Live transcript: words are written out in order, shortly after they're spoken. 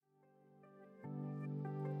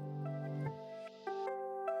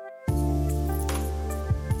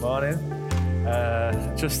Morning.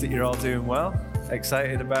 Trust that you're all doing well.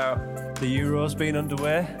 Excited about the Euros being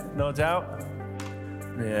underway, no doubt.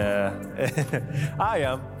 Yeah, I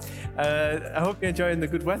am. I hope you're enjoying the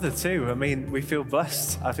good weather too. I mean, we feel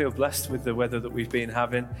blessed. I feel blessed with the weather that we've been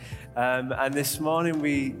having. And this morning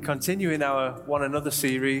we continue in our One Another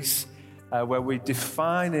series where we're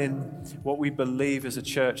defining what we believe as a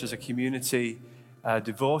church, as a community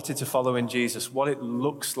devoted to following Jesus, what it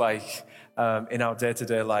looks like in our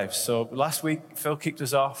day-to-day lives. So last week, Phil kicked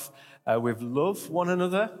us off with love one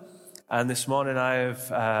another. And this morning I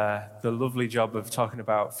have the lovely job of talking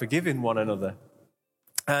about forgiving one another.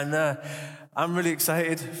 And I'm really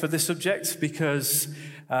excited for this subject because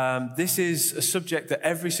this is a subject that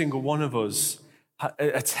every single one of us,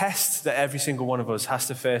 a test that every single one of us has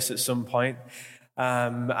to face at some point.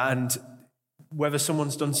 And whether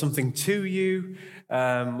someone's done something to you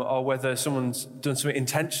or whether someone's done something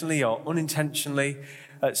intentionally or unintentionally,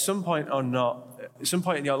 at some point or not, at some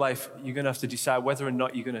point in your life, you're going to have to decide whether or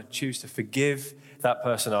not you're going to choose to forgive that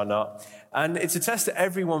person or not. And it's a test that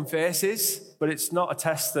everyone faces, but it's not a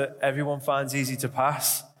test that everyone finds easy to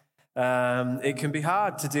pass. It can be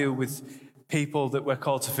hard to deal with people that we're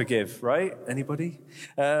called to forgive, right? Anybody?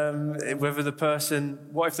 What if the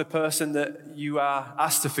person that you are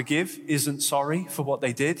asked to forgive isn't sorry for what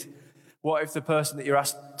they did? What if the person that you're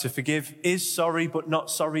asked to forgive is sorry but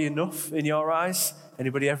not sorry enough in your eyes?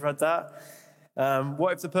 Anybody ever had that?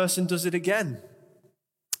 What if the person does it again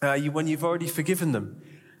when you've already forgiven them?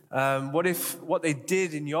 What if what they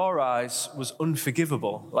did in your eyes was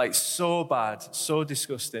unforgivable, like so bad, so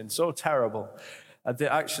disgusting, so terrible?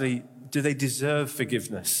 Do they deserve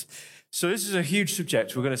forgiveness? So this is a huge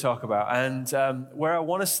subject we're going to talk about. And where I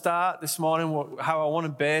want to start this morning, how I want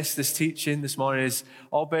to base this teaching this morning is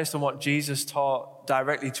all based on what Jesus taught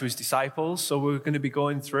directly to his disciples. So we're going to be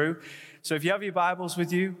going through. So if you have your Bibles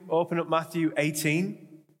with you, open up Matthew 18.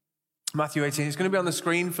 Matthew 18. It's going to be on the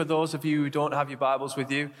screen for those of you who don't have your Bibles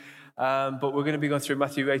with you. But we're going to be going through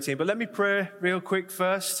Matthew 18. But let me pray real quick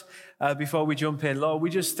first before we jump in. Lord, we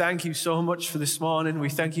just thank you so much for this morning. We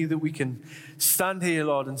thank you that we can stand here,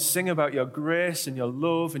 Lord, and sing about your grace and your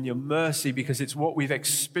love and your mercy because it's what we've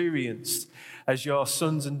experienced as your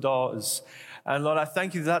sons and daughters. And Lord, I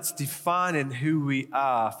thank you that's defining who we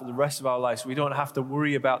are for the rest of our lives. We don't have to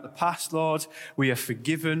worry about the past, Lord. We are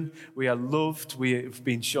forgiven. We are loved. We have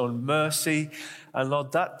been shown mercy. And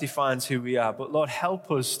Lord, that defines who we are. But Lord,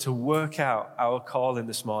 help us to work out our calling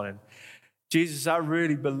this morning. Jesus, I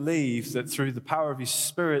really believe that through the power of your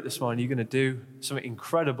Spirit this morning, you're going to do something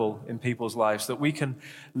incredible in people's lives, that we can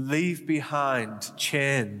leave behind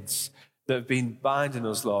chains that have been binding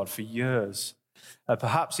us, Lord, for years.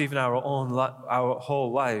 Perhaps even our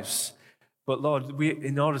whole lives. But Lord,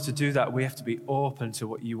 in order to do that, we have to be open to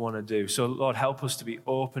what you want to do. So Lord, help us to be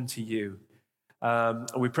open to you.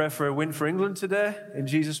 We pray for a win for England today, in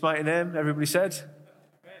Jesus' mighty name. Everybody said?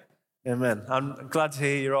 Amen. I'm glad to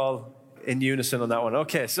hear you're all in unison on that one.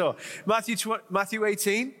 Okay, so Matthew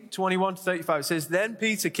 18, 21 to 35, it says, Then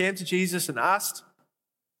Peter came to Jesus and asked,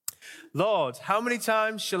 Lord, how many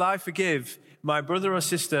times shall I forgive my brother or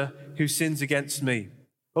sister who sins against me?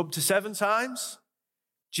 Up to 7 times?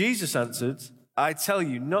 Jesus answered, I tell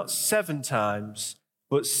you, not 7 times,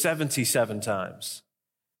 but 77 times.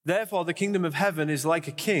 Therefore, the kingdom of heaven is like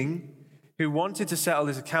a king who wanted to settle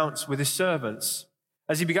his accounts with his servants.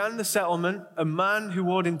 As he began the settlement, a man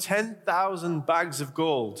who owed him 10,000 bags of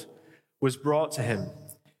gold was brought to him.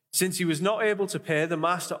 Since he was not able to pay, the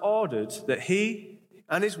master ordered that he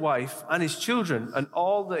and his wife and his children and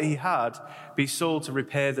all that he had be sold to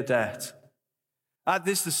repay the debt. At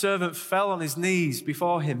this, the servant fell on his knees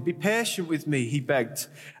before him. Be patient with me, he begged,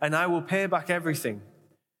 and I will pay back everything.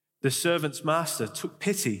 The servant's master took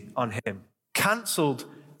pity on him, cancelled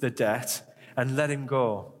the debt, and let him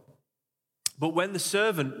go. But when the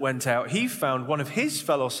servant went out, he found one of his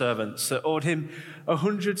fellow servants that owed him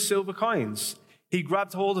 100 silver coins. He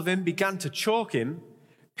grabbed hold of him, began to choke him.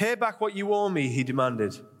 Pay back what you owe me, he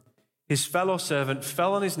demanded. His fellow servant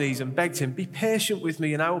fell on his knees and begged him, be patient with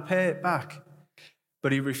me and I will pay it back.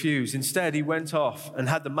 But he refused. Instead, he went off and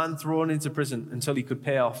had the man thrown into prison until he could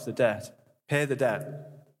pay the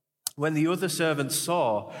debt. When the other servants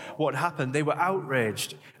saw what happened, they were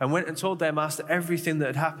outraged and went and told their master everything that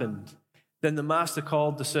had happened. Then the master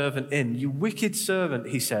called the servant in. You wicked servant,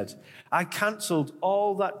 he said, I cancelled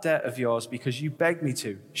all that debt of yours because you begged me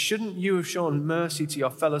to. Shouldn't you have shown mercy to your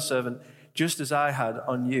fellow servant just as I had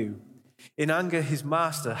on you? In anger, his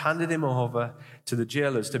master handed him over to the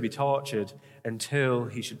jailers to be tortured until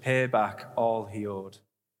he should pay back all he owed.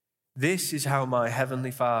 This is how my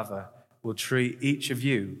heavenly Father will treat each of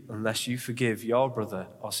you unless you forgive your brother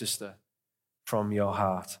or sister from your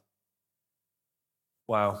heart.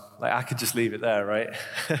 Wow, like I could just leave it there, right?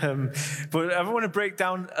 But I want to break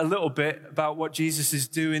down a little bit about what Jesus is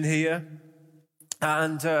doing here.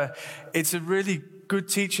 And it's a really good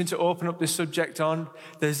teaching to open up this subject on.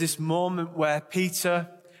 There's this moment where Peter,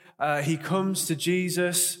 he comes to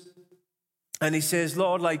Jesus and he says,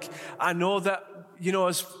 Lord, like, I know that,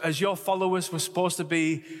 as your followers, we're supposed to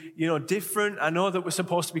be, different. I know that we're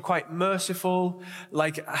supposed to be quite merciful.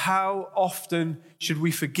 Like, how often should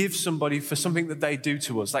we forgive somebody for something that they do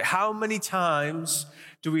to us? Like, how many times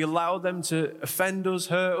do we allow them to offend us,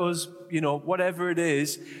 hurt us, whatever it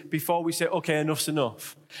is, before we say, okay, enough's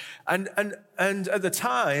enough? And at the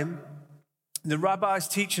time, the rabbis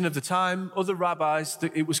teaching of the time, other rabbis,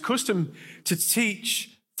 it was custom to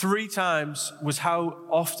teach 3 times was how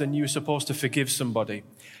often you were supposed to forgive somebody.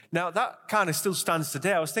 Now, that kind of still stands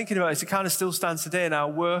today. I was thinking about it. It kind of still stands today in our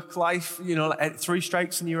work life, like 3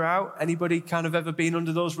 strikes and you're out. Anybody kind of ever been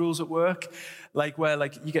under those rules at work? Like where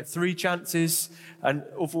you get 3 chances and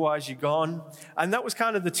otherwise you're gone. And that was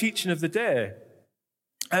kind of the teaching of the day.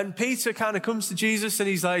 And Peter kind of comes to Jesus and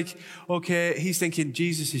he's like, okay, he's thinking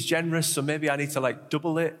Jesus is generous, so maybe I need to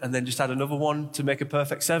double it and then just add another one to make a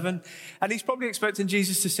perfect 7. And he's probably expecting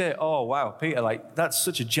Jesus to say, oh, wow, Peter, that's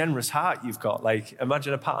such a generous heart you've got.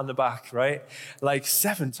 Imagine a pat on the back, right?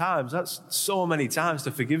 7 times, that's so many times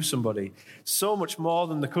to forgive somebody. So much more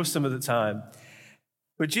than the custom of the time.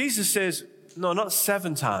 But Jesus says, no, not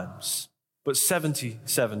 7 times, but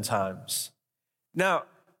 77 times. Now,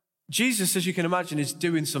 Jesus, as you can imagine, is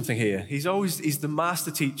doing something here. He's the master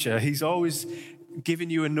teacher. He's always giving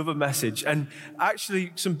you another message. And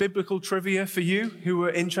actually, some biblical trivia for you who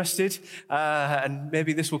are interested. And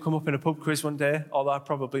maybe this will come up in a pub quiz one day, although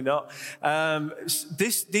probably not.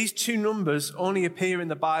 These 2 numbers only appear in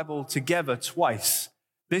the Bible together twice.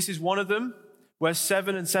 This is one of them, where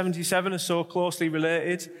 7 and 77 are so closely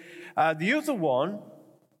related. The other one,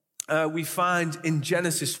 we find in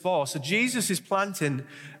Genesis 4. So Jesus is planting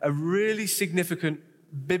a really significant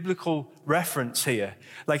biblical reference here.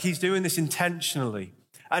 He's doing this intentionally.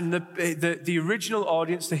 And the original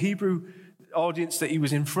audience, the Hebrew audience that he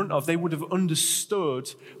was in front of, they would have understood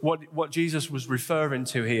what Jesus was referring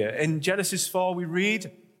to here. In Genesis 4, we read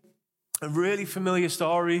a really familiar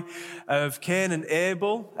story of Cain and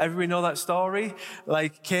Abel. Everybody know that story?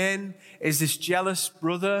 Cain is this jealous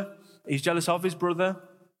brother. He's jealous of his brother.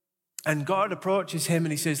 And God approaches him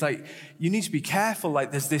and he says, you need to be careful.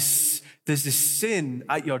 There's this sin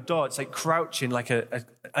at your door. It's crouching like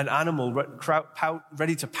an animal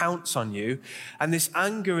ready to pounce on you. And this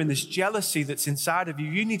anger and this jealousy that's inside of you,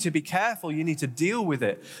 you need to be careful. You need to deal with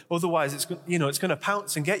it. Otherwise, it's going to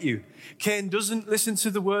pounce and get you. Cain doesn't listen to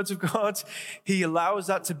the words of God. He allows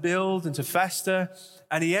that to build and to fester.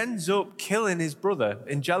 And he ends up killing his brother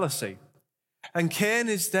in jealousy. And Cain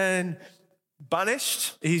is then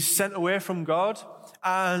banished. He's sent away from God.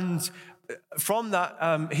 And from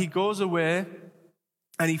that, he goes away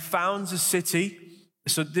and he founds a city.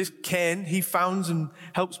 So this Cain, he founds and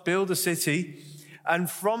helps build a city. And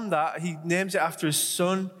from that, he names it after his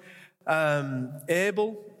son,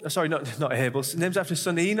 Abel. Sorry, not Abel. Names it after his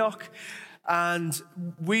son, Enoch. And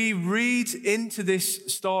we read into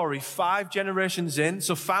this story 5 generations in.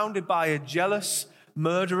 So founded by a jealous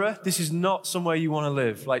murderer. This is not somewhere you want to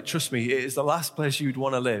live. Trust me, it is the last place you'd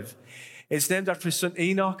want to live. It's named after his son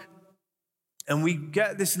Enoch. And we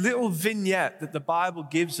get this little vignette that the Bible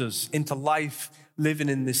gives us into life living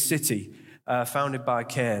in this city founded by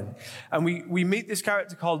Cain. And we meet this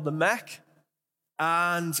character called Lamech.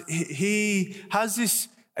 And he has this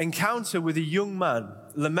encounter with a young man.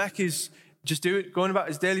 Lamech is just going about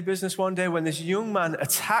his daily business one day when this young man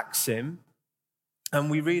attacks him. And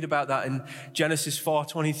we read about that in Genesis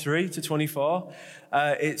 4:23-24.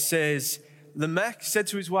 It says, Lamech said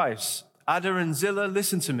to his wives, Adah and Zillah,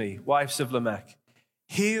 listen to me, wives of Lamech.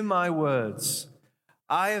 Hear my words.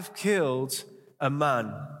 I have killed a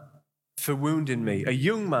man for wounding me, a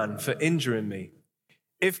young man for injuring me.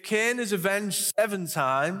 If Cain is avenged 7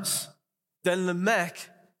 times, then Lamech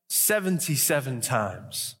 77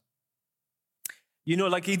 times. He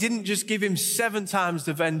didn't just give him 7 times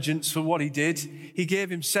the vengeance for what he did. He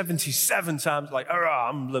gave him 77 times,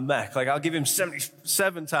 I'm Lamech. I'll give him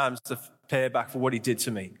 77 times to pay back for what he did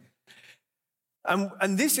to me.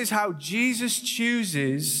 And this is how Jesus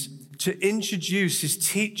chooses to introduce his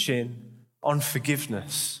teaching on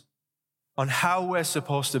forgiveness, on how we're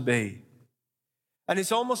supposed to be. And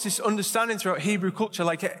it's almost this understanding throughout Hebrew culture,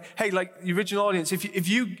 hey, the original audience, if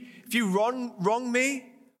you wrong me,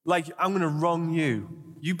 I'm going to wrong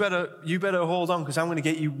you. you better hold on because I'm going to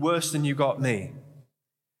get you worse than you got me.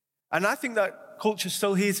 And I think that culture's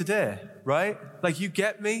still here today, right? Like, you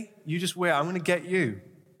get me, you just wait, I'm going to get you.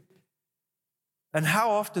 And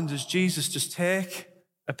how often does Jesus just take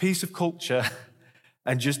a piece of culture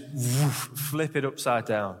and just flip it upside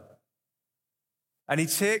down? And he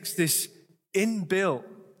takes this inbuilt,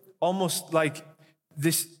 almost like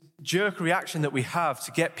this jerk reaction that we have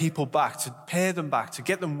to get people back, to pay them back, to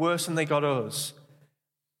get them worse than they got us,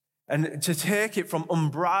 and to take it from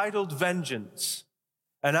unbridled vengeance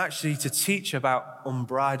and actually to teach about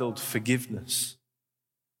unbridled forgiveness.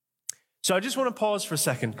 So I just want to pause for a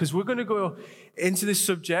second because we're going to go into this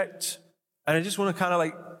subject, and I just want to kind of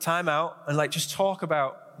like time out and like just talk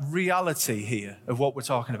about reality here of what we're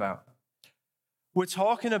talking about. We're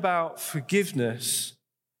talking about forgiveness,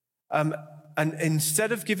 and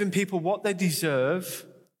instead of giving people what they deserve,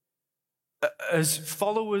 as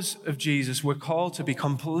followers of Jesus, we're called to be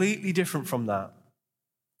completely different from that.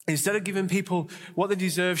 Instead of giving people what they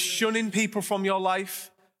deserve, shunning people from your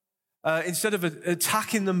life, instead of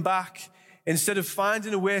attacking them back, instead of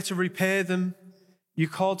finding a way to repay them, you're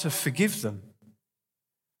called to forgive them.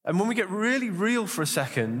 And when we get really real for a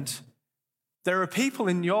second, there are people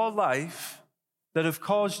in your life that have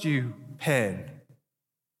caused you pain.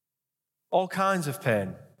 All kinds of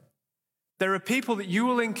pain. There are people that you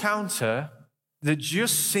will encounter that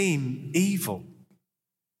just seem evil.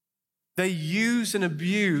 They use and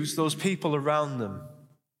abuse those people around them.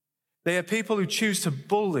 They are people who choose to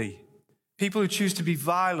bully, people who choose to be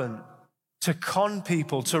violent, to con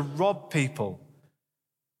people, to rob people.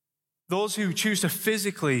 Those who choose to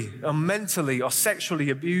physically or mentally or sexually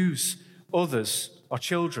abuse others or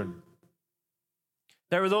children.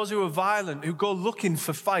 There are those who are violent, who go looking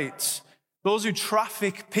for fights. Those who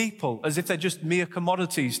traffic people as if they're just mere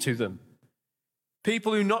commodities to them.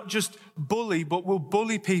 People who not just bully, but will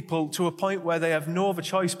bully people to a point where they have no other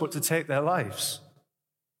choice but to take their lives.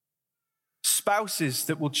 Spouses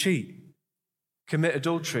that will cheat, commit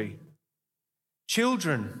adultery.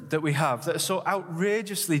 Children that we have that are so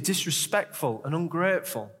outrageously disrespectful and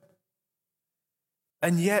ungrateful.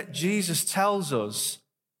 And yet Jesus tells us,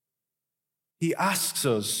 he asks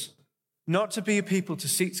us, not to be a people to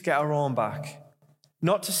seek to get our own back,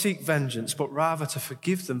 not to seek vengeance, but rather to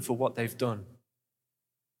forgive them for what they've done.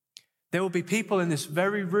 There will be people in this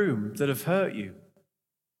very room that have hurt you.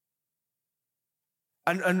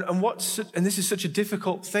 And this is such a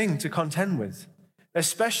difficult thing to contend with,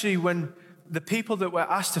 especially when the people that we're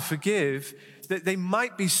asked to forgive, that they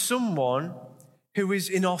might be someone who is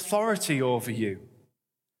in authority over you,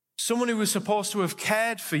 someone who was supposed to have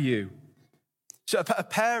cared for you. So a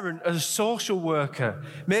parent, a social worker,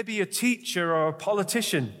 maybe a teacher or a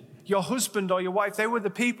politician, your husband or your wife, they were the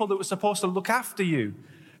people that were supposed to look after you,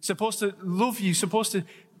 supposed to love you, supposed to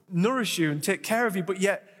nourish you and take care of you, but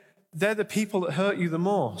yet they're the people that hurt you the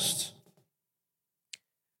most.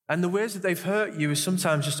 And the ways that they've hurt you is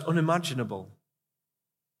sometimes just unimaginable.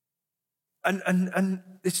 And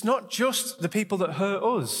it's not just the people that hurt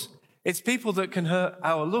us. It's people that can hurt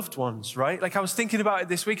our loved ones, right? Like I was thinking about it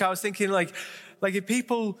this week. I was thinking like if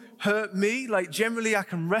people hurt me, like generally I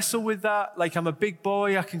can wrestle with that. Like I'm a big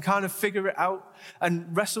boy. I can kind of figure it out and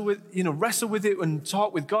wrestle with it and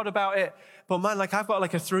talk with God about it. But man, like I've got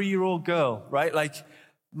like a 3-year-old girl, right? Like,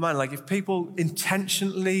 man, like if people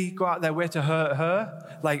intentionally go out their way to hurt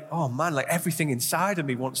her, like, oh man, like everything inside of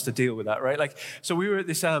me wants to deal with that, right? Like, so we were at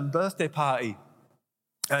this birthday party.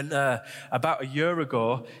 And about a year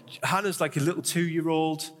ago, Hannah's like a little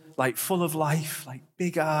 2-year-old, like full of life, like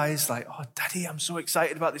big eyes, like, oh, Daddy, I'm so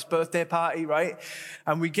excited about this birthday party, right?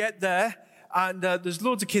 And we get there, and there's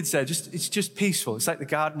loads of kids there. It's just peaceful. It's like the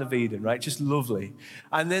Garden of Eden, right? Just lovely.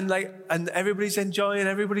 And then and everybody's enjoying,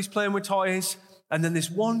 everybody's playing with toys. And then this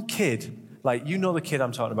one kid, like, you know the kid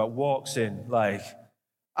I'm talking about, walks in, like,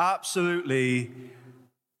 absolutely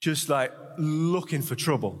just like looking for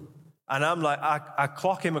trouble. And I'm like, I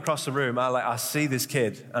clock him across the room. I see this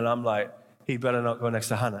kid, and I'm like, he better not go next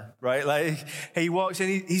to Hannah, right? Like, he walks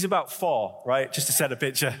in, he's about 4, right? Just to set a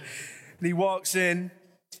picture. And he walks in,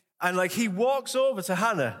 and like, he walks over to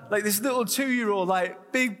Hannah, like this little 2-year-old,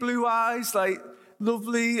 like big blue eyes, like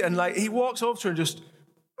lovely. And like, he walks over to her and just,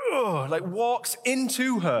 like walks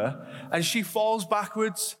into her, and she falls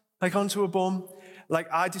backwards, like onto her bum.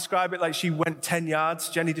 Like, I describe it like she went 10 yards.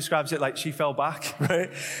 Jenny describes it like she fell back,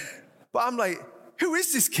 right? But I'm like, who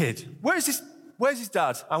is this kid? Where's his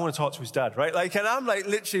dad? I want to talk to his dad, right? Like, and I'm like,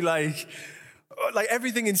 literally like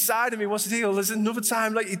everything inside of me wants to deal. There's another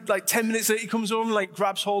time, like 10 minutes later, he comes over and like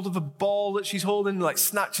grabs hold of a ball that she's holding and like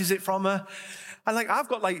snatches it from her. And like, I've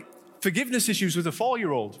got like forgiveness issues with a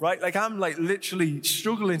 4-year-old, right? Like I'm like literally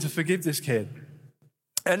struggling to forgive this kid.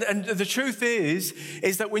 And the truth is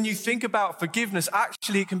that when you think about forgiveness,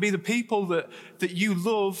 actually it can be the people that you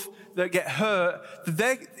love that get hurt,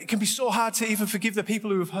 it can be so hard to even forgive the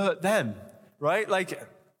people who have hurt them, right? Like,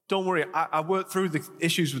 don't worry, I worked through the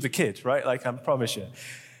issues with the kid, right? Like, I promise you.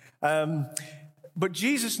 But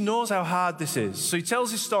Jesus knows how hard this is. So he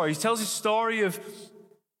tells his story. He tells his story of,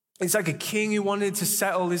 it's like a king who wanted to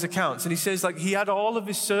settle his accounts. And he says, like, he had all of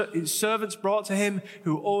his servants brought to him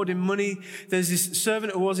who owed him money. There's this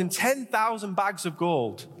servant who owes him 10,000 bags of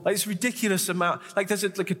gold. Like, it's a ridiculous amount. Like, there's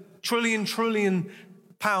like a trillion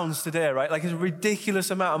pounds today, right? Like, it's a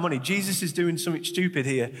ridiculous amount of money. Jesus is doing something stupid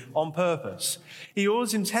here on purpose. He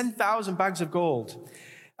owes him 10,000 bags of gold.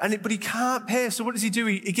 But he can't pay. So what does he do?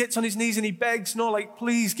 He gets on his knees and he begs, no, like,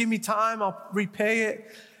 please give me time. I'll repay it.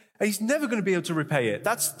 And he's never going to be able to repay it.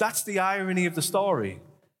 That's the irony of the story.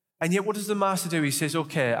 And yet what does the master do? He says,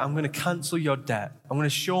 okay, I'm going to cancel your debt. I'm going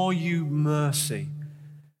to show you mercy.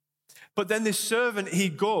 But then this servant, he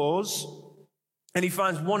goes and he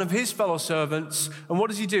finds one of his fellow servants. And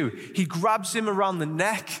what does he do? He grabs him around the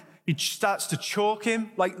neck. He starts to choke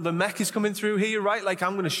him. Like Lamech is coming through here, right? Like,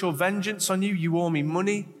 I'm going to show vengeance on you. You owe me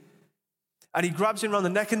money. And he grabs him around the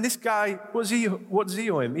neck, and this guy, what does he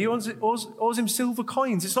owe him? He owes him silver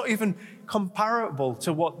coins. It's not even comparable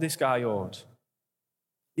to what this guy owed.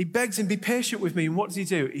 He begs him, be patient with me. And what does he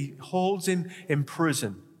do? He holds him in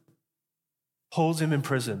prison. Holds him in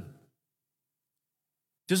prison.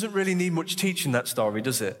 Doesn't really need much teaching, that story,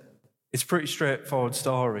 does it? It's a pretty straightforward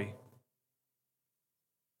story.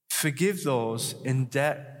 Forgive those in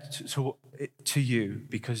debt to you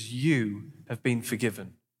because you have been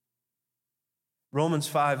forgiven. Romans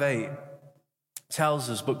 5:8 tells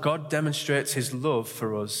us, but God demonstrates his love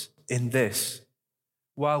for us in this.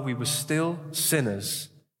 While we were still sinners,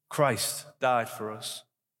 Christ died for us.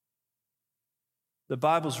 The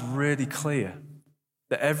Bible's really clear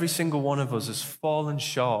that every single one of us has fallen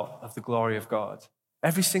short of the glory of God.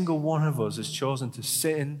 Every single one of us has chosen to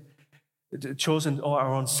sin, chosen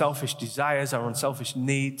our own selfish desires, our own selfish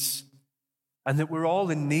needs, and that we're all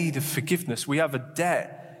in need of forgiveness. We have a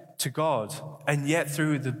debt to God, and yet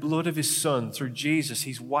through the blood of his Son, through Jesus,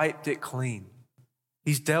 he's wiped it clean.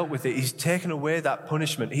 He's dealt with it. He's taken away that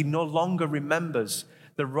punishment. He no longer remembers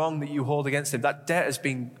the wrong that you hold against him. That debt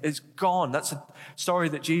is gone. That's a story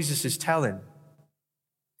that Jesus is telling.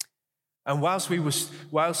 And whilst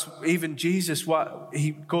even Jesus,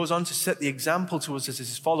 he goes on to set the example to us as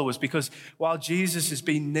his followers, because while Jesus is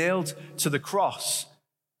being nailed to the cross,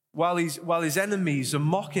 while his enemies are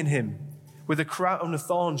mocking him with a crown of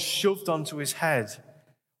thorns shoved onto his head,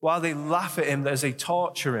 while they laugh at him as they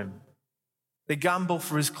torture him, they gamble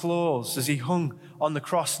for his clothes as he hung on the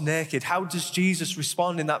cross naked. How does Jesus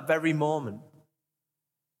respond in that very moment?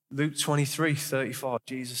 Luke 23:34,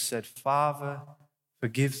 Jesus said, Father,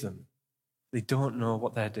 forgive them. They don't know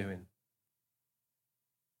what they're doing.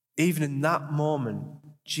 Even in that moment,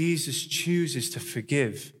 Jesus chooses to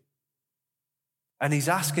forgive. And he's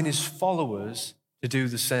asking his followers to do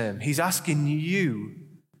the same. He's asking you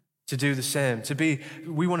to do the same.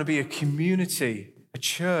 We want to be a community, a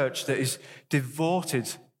church that is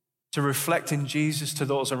devoted to reflecting Jesus to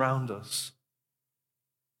those around us.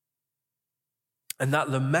 And that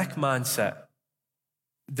Lamech mindset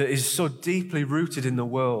that is so deeply rooted in the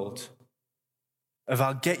world of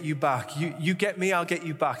I'll get you back. You get me, I'll get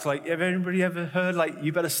you back. Like, have anybody ever heard, like,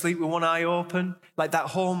 you better sleep with one eye open? Like, that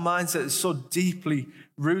whole mindset is so deeply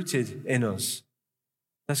rooted in us.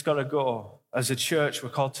 That's got to go. As a church, we're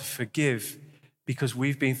called to forgive because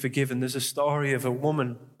we've been forgiven. There's a story of a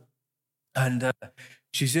woman, and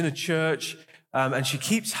she's in a church, and she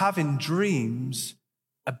keeps having dreams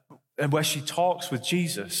where she talks with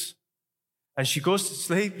Jesus. And she goes to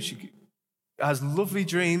sleep, she has lovely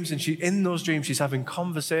dreams, and in those dreams, she's having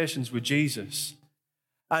conversations with Jesus.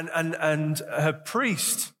 And her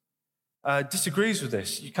priest disagrees with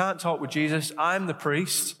this. You can't talk with Jesus. I'm the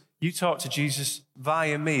priest. You talk to Jesus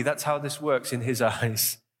via me. That's how this works in his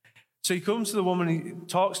eyes. So he comes to the woman, he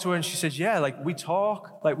talks to her, and she says, yeah, like, we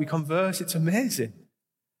talk, like, we converse. It's amazing.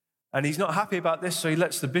 And he's not happy about this, so he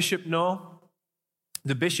lets the bishop know.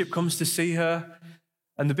 The bishop comes to see her,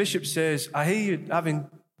 and the bishop says, I hear you having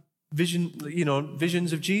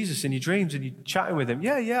visions of Jesus in your dreams, and you're chatting with him.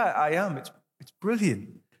 Yeah, I am. It's brilliant.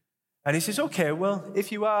 And he says, okay, well,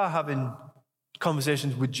 if you are having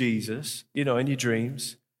conversations with Jesus, in your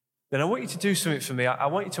dreams, then I want you to do something for me. I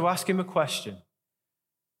want you to ask him a question.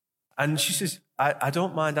 And she says, I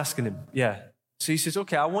don't mind asking him. Yeah. So he says,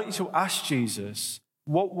 okay, I want you to ask Jesus,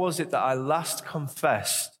 what was it that I last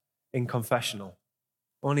confessed in confessional?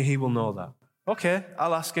 Only he will know that. Okay,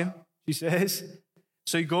 I'll ask him, she says.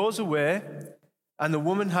 So he goes away, and the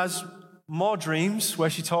woman has more dreams where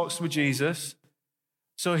she talks with Jesus.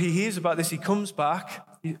 So he hears about this. He comes back.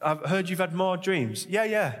 I've heard you've had more dreams.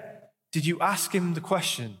 Yeah. Did you ask him the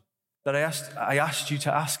question that I asked you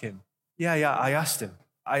to ask him? Yeah, I asked him.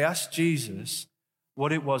 I asked Jesus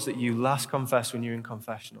what it was that you last confessed when you were in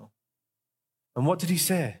confessional. And what did he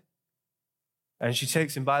say? And she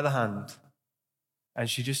takes him by the hand, and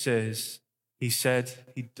she just says, he said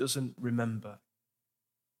he doesn't remember.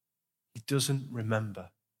 He doesn't remember.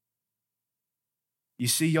 You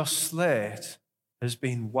see, your slate has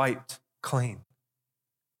been wiped clean.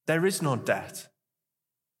 There is no debt.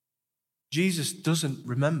 Jesus doesn't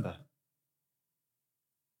remember.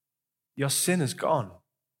 Your sin is gone.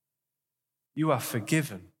 You are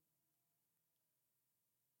forgiven.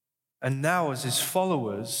 And now, as his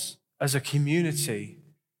followers, as a community,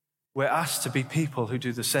 we're asked to be people who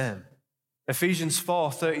do the same. Ephesians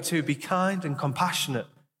 4:32, be kind and compassionate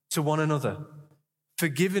to one another,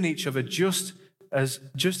 forgiving each other just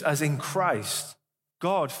as in Christ,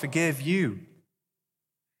 God forgave you.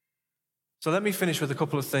 So let me finish with a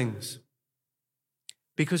couple of things.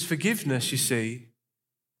 Because forgiveness, you see,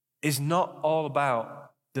 is not all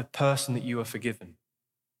about the person that you are forgiven.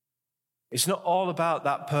 It's not all about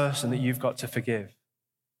that person that you've got to forgive.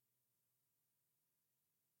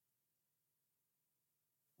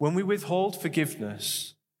 When we withhold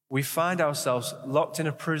forgiveness, we find ourselves locked in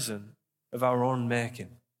a prison of our own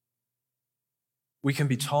making. We can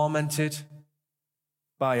be tormented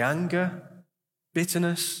by anger,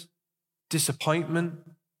 bitterness, disappointment,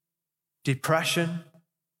 depression,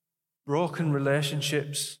 broken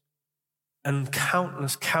relationships, and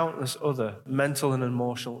countless other mental and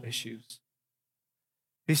emotional issues.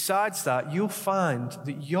 Besides that, you'll find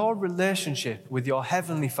that your relationship with your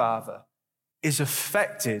Heavenly Father is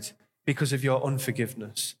affected because of your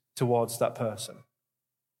unforgiveness towards that person.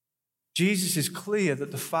 Jesus is clear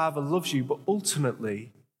that the Father loves you, but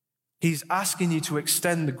ultimately, he's asking you to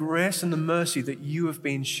extend the grace and the mercy that you have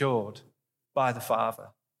been showed by the Father.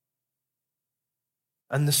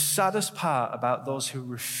 And the saddest part about those who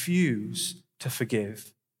refuse to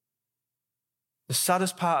forgive, the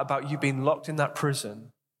saddest part about you being locked in that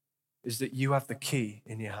prison, is that you have the key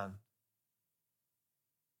in your hand.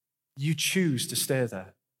 You choose to stay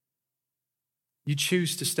there. You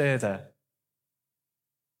choose to stay there.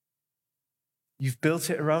 You've built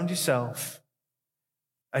it around yourself,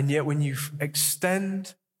 and yet when you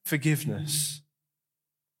extend forgiveness,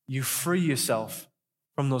 you free yourself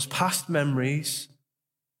from those past memories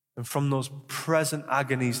and from those present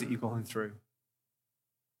agonies that you're going through.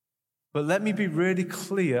 But let me be really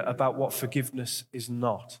clear about what forgiveness is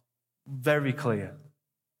not. Very clear.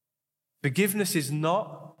 Forgiveness is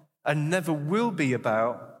not and never will be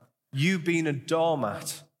about you being a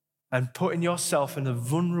doormat and putting yourself in a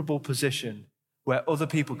vulnerable position where other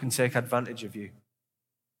people can take advantage of you.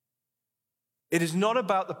 It is not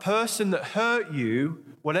about the person that hurt you,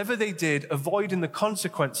 whatever they did, avoiding the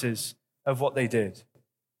consequences of what they did.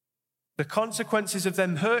 The consequences of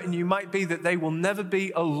them hurting you might be that they will never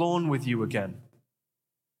be alone with you again.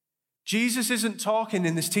 Jesus isn't talking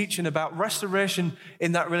in this teaching about restoration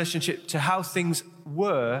in that relationship to how things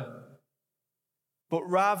were, but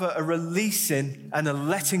rather a releasing and a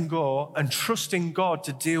letting go and trusting God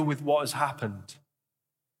to deal with what has happened.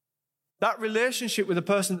 That relationship with the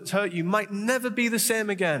person that's hurt you might never be the same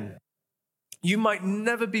again. You might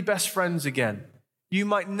never be best friends again. You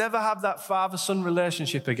might never have that father-son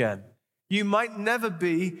relationship again. You might never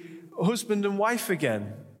be husband and wife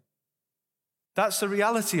again. That's the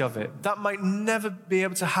reality of it. That might never be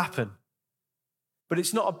able to happen. But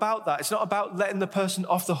it's not about that. It's not about letting the person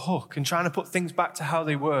off the hook and trying to put things back to how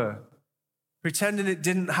they were, pretending it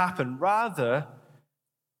didn't happen. Rather,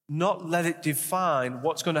 not let it define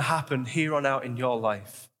what's going to happen here on out in your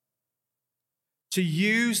life. To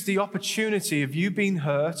use the opportunity of you being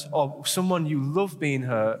hurt or someone you love being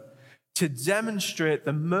hurt to demonstrate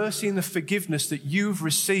the mercy and the forgiveness that you've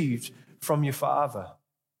received from your Father.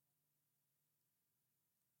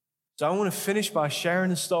 So I want to finish by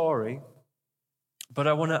sharing a story, but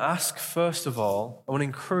I want to ask, first of all, I want to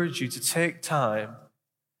encourage you to take time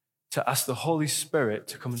to ask the Holy Spirit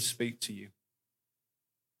to come and speak to you.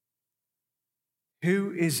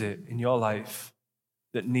 Who is it in your life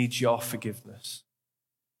that needs your forgiveness?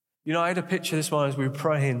 You know, I had a picture this morning as we were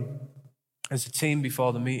praying as a team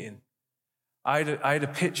before the meeting. I had a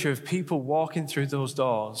picture of people walking through those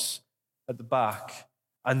doors at the back,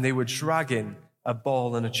 and they were dragging a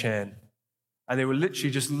ball and a chain. And they were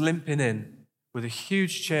literally just limping in with a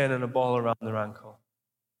huge chain and a ball around their ankle.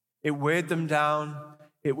 It weighed them down.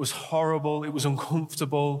 It was horrible. It was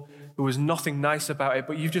uncomfortable. There was nothing nice about it,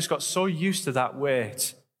 but you've just got so used to that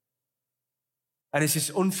weight. And it's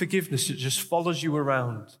this unforgiveness that just follows you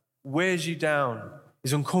around, wears you down,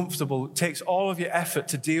 is uncomfortable, takes all of your effort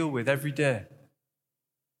to deal with every day.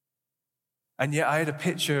 And yet I had a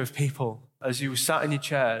picture of people as you sat in your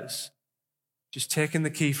chairs, just taking the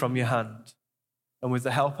key from your hand, and with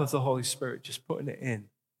the help of the Holy Spirit, just putting it in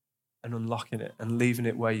and unlocking it and leaving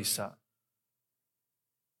it where you sat.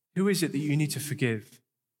 Who is it that you need to forgive?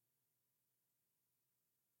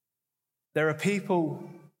 There are people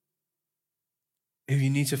who you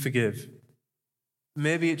need to forgive.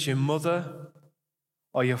 Maybe it's your mother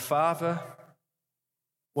or your father,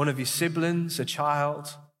 one of your siblings, a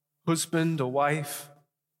child, husband or wife,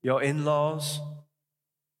 your in-laws.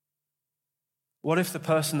 What if the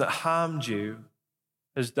person that harmed you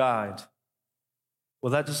has died?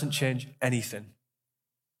 Well, that doesn't change anything.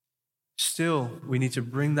 Still, we need to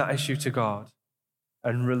bring that issue to God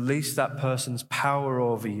and release that person's power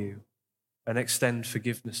over you and extend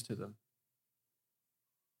forgiveness to them.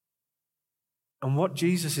 And what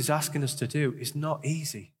Jesus is asking us to do is not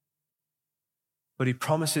easy, but he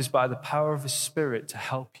promises by the power of his Spirit to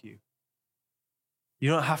help you. You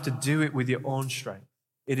don't have to do it with your own strength.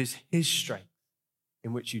 It is his strength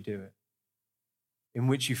in which you do it, in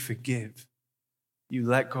which you forgive, you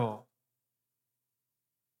let go.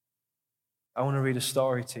 I want to read a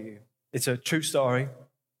story to you. It's a true story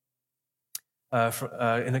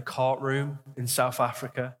in a courtroom in South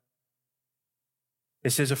Africa. It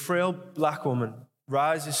says, a frail black woman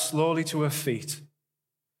rises slowly to her feet.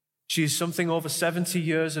 She is something over 70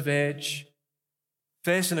 years of age.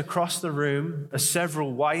 Facing across the room are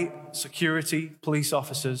several white security police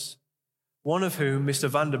officers, one of whom, Mr.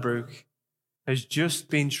 Vanderbroek, has just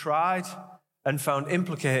been tried and found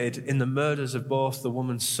implicated in the murders of both the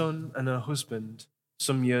woman's son and her husband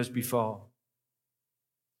some years before.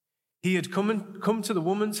 He had come to the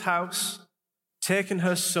woman's house, taken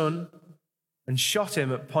her son, and shot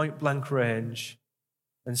him at point-blank range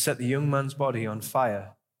and set the young man's body on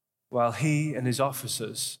fire while he and his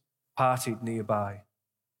officers partied nearby.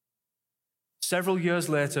 Several years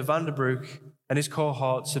later, Vanderbroek and his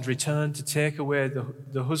cohorts had returned to take away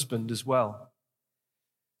the husband as well.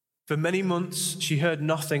 For many months, she heard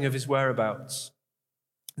nothing of his whereabouts.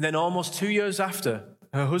 Then, almost 2 years after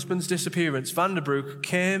her husband's disappearance, Vanderbroek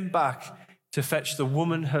came back to fetch the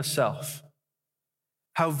woman herself.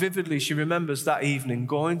 How vividly she remembers that evening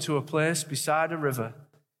going to a place beside a river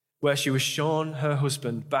where she was shown her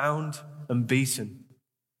husband bound and beaten,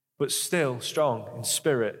 but still strong in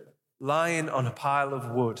spirit, lying on a pile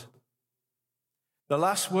of wood. The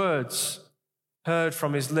last words heard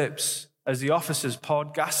from his lips as the officers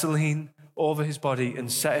poured gasoline over his body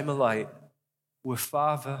and set him alight were,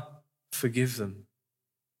 "Father, forgive them."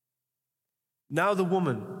 Now the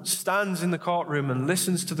woman stands in the courtroom and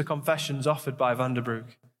listens to the confessions offered by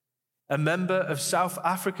Vanderbroek. A member of South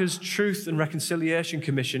Africa's Truth and Reconciliation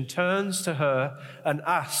Commission turns to her and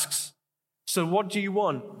asks, "So what do you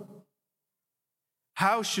want?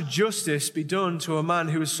 How should justice be done to a man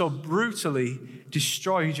who has so brutally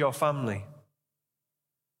destroyed your family?"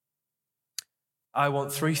 "I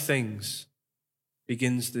want 3 things,"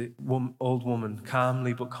 begins the old woman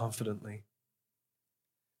calmly but confidently.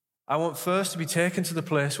 "I want first to be taken to the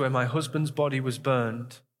place where my husband's body was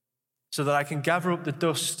burned so that I can gather up the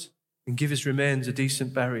dust and give his remains a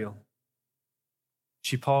decent burial."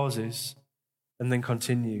 She pauses and then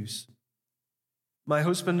continues. "My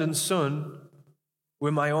husband and son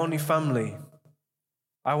were my only family.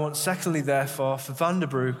 I want secondly, therefore, for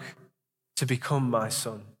Vanderbroek to become my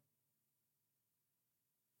son.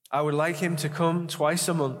 I would like him to come twice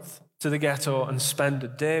a month to the ghetto and spend a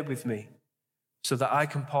day with me so that I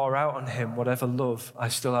can pour out on him whatever love I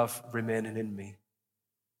still have remaining in me.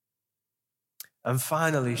 And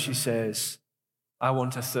finally," she says, "I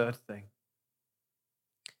want a third thing.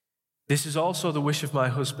 This is also the wish of my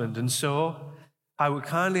husband, and so I would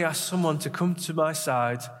kindly ask someone to come to my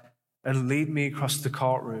side and lead me across the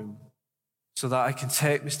courtroom so that I can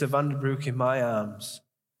take Mr. Vanderbroek in my arms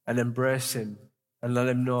and embrace him and let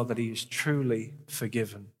him know that he is truly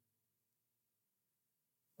forgiven."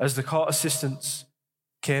 As the court assistants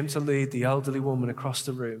came to lead the elderly woman across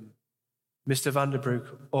the room, Mr.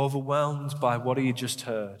 Vanderbroek, overwhelmed by what he had just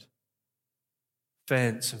heard,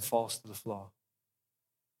 faints and falls to the floor.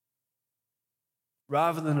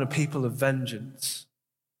 Rather than a people of vengeance,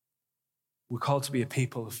 we're called to be a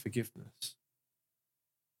people of forgiveness.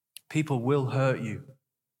 People will hurt you.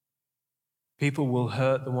 People will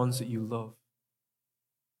hurt the ones that you love.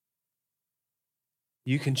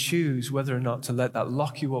 You can choose whether or not to let that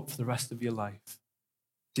lock you up for the rest of your life,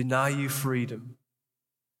 deny you freedom,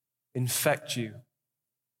 infect you,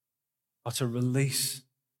 or to release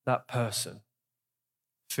that person,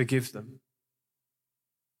 forgive them,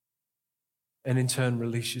 and in turn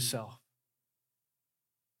release yourself.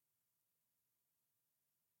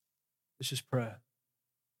 Let's just pray.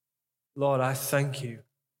 Lord, I thank you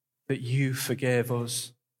that you forgave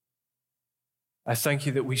us. I thank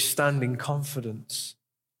you that we stand in confidence,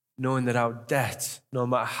 knowing that our debt, no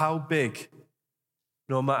matter how big,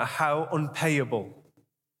 no matter how unpayable,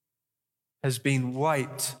 has been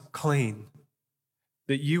wiped clean.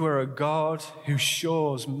 That you are a God who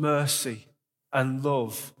shows mercy and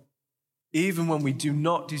love, even when we do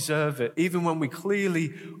not deserve it, even when we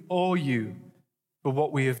clearly owe you for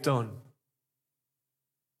what we have done.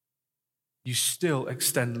 You still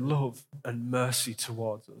extend love and mercy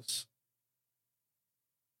towards us.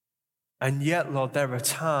 And yet, Lord, there are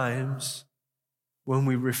times when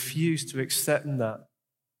we refuse to extend that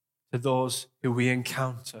to those who we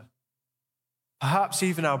encounter. Perhaps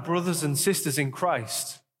even our brothers and sisters in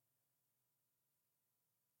Christ.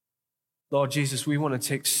 Lord Jesus, we want to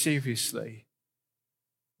take seriously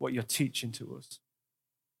what you're teaching to us.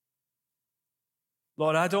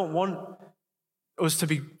 Lord, I don't want us to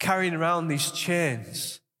be carrying around these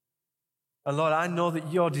chains. And Lord, I know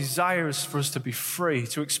that your desire is for us to be free,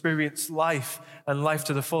 to experience life and life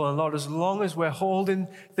to the full. And Lord, as long as we're holding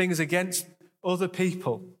things against other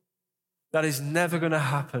people, that is never going to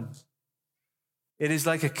happen. It is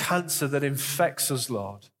like a cancer that infects us,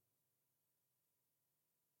 Lord.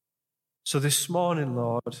 So this morning,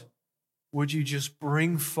 Lord, would you just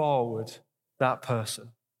bring forward that person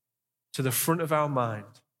to the front of our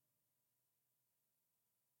mind?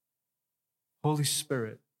 Holy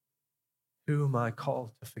Spirit, who am I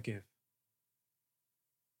called to forgive?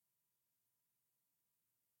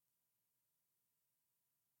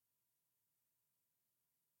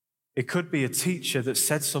 It could be a teacher that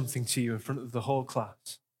said something to you in front of the whole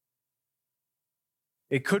class.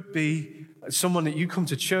 It could be someone that you come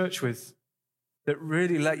to church with that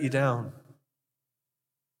really let you down.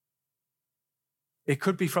 It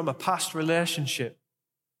could be from a past relationship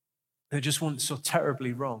that just went so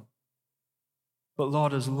terribly wrong. But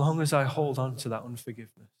Lord, as long as I hold on to that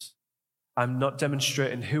unforgiveness, I'm not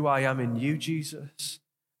demonstrating who I am in you, Jesus,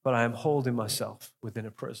 but I am holding myself within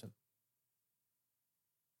a prison.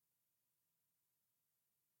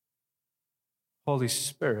 Holy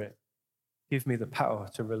Spirit, give me the power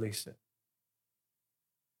to release it.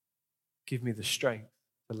 Give me the strength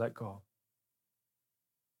to let go.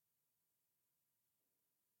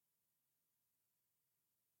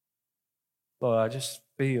 Lord, I just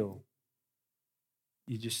feel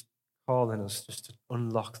you just calling us just to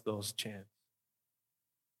unlock those chains.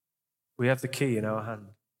 We have the key in our hand.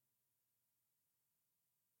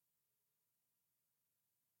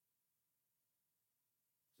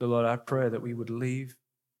 So Lord, I pray that we would leave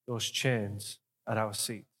those chains at our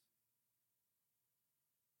seats.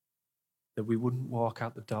 That we wouldn't walk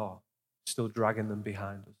out the door still dragging them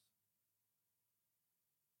behind us.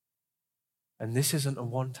 And this isn't a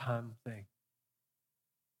one-time thing.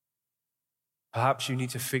 Perhaps you need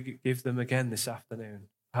to forgive them again this afternoon.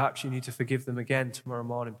 Perhaps you need to forgive them again tomorrow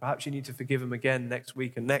morning. Perhaps you need to forgive them again next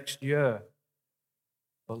week and next year.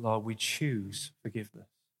 But Lord, we choose forgiveness.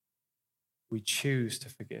 We choose to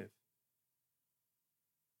forgive.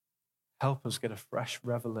 Help us get a fresh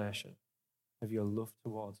revelation of your love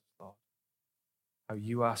towards us, Lord. How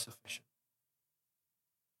you are sufficient.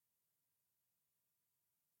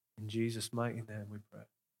 In Jesus' mighty name we pray.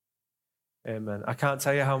 Amen. I can't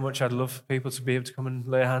tell you how much I'd love for people to be able to come and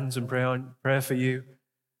lay hands and pray for you,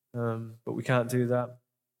 but we can't do that.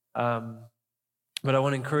 But I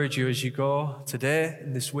want to encourage you as you go today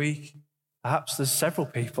and this week. Perhaps there's several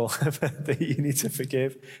people that you need to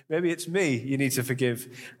forgive. Maybe it's me you need to forgive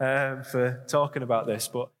for talking about this.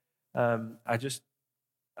 But I just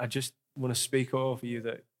want to speak over you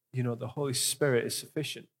that the Holy Spirit is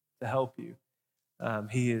sufficient to help you.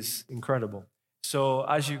 He is incredible. So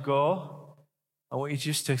as you go, I want you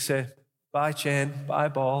just to say, bye chain, bye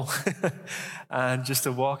ball, and just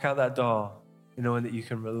to walk out that door, knowing that you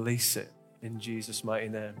can release it in Jesus' mighty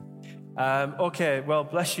name. Okay, well,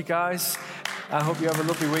 bless you guys. I hope you have a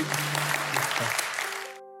lovely week.